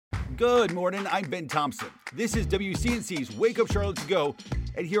Good morning, I'm Ben Thompson. This is WCNC's Wake Up Charlotte to Go,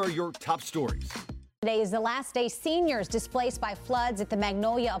 and here are your top stories. Today is the last day seniors displaced by floods at the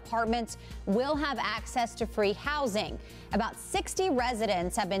Magnolia Apartments will have access to free housing. About 60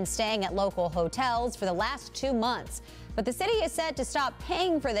 residents have been staying at local hotels for the last 2 months, but the city is set to stop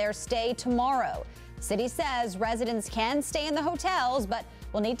paying for their stay tomorrow. The city says residents can stay in the hotels, but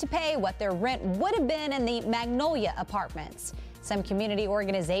will need to pay what their rent would have been in the Magnolia Apartments. Some community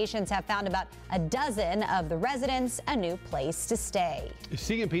organizations have found about a dozen of the residents a new place to stay.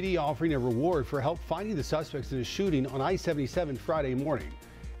 CMPD offering a reward for help finding the suspects in a shooting on I-77 Friday morning.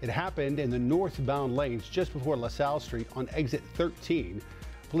 It happened in the northbound lanes just before LaSalle Street on exit 13.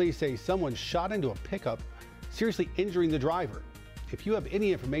 Police say someone shot into a pickup, seriously injuring the driver. If you have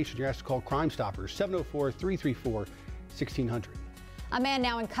any information, you're asked to call Crime Stoppers, 704-334-1600. A man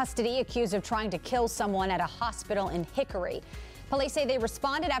now in custody accused of trying to kill someone at a hospital in Hickory. Police say they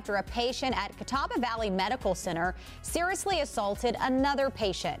responded after a patient at Catawba Valley Medical Center seriously assaulted another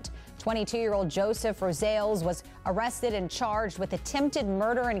patient. 22-year-old Joseph Rosales was arrested and charged with attempted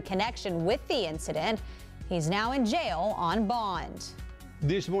murder in connection with the incident. He's now in jail on bond.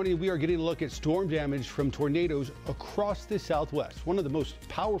 This morning, we are getting a look at storm damage from tornadoes across the Southwest. One of the most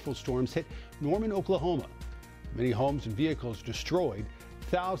powerful storms hit Norman, Oklahoma. Many homes and vehicles destroyed,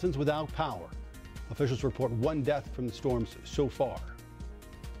 thousands without power. Officials report 1 death from the storms so far.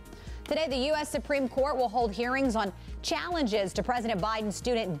 Today, the U.S. Supreme Court will hold hearings on challenges to President Biden's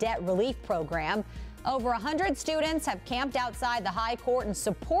student debt relief program. Over 100 students have camped outside the high court in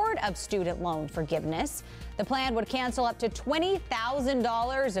support of student loan forgiveness. The plan would cancel up to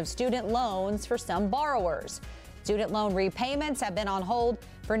 $20,000 of student loans for some borrowers. Student loan repayments have been on hold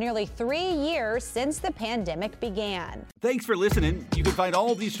for nearly 3 years since the pandemic began. Thanks for listening. You can find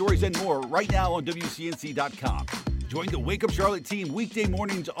all of these stories and more right now on WCNC.com. Join the Wake Up Charlotte team weekday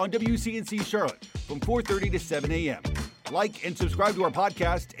mornings on WCNC Charlotte from 4:30 to 7 a.m. Like and subscribe to our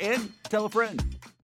podcast and tell a friend.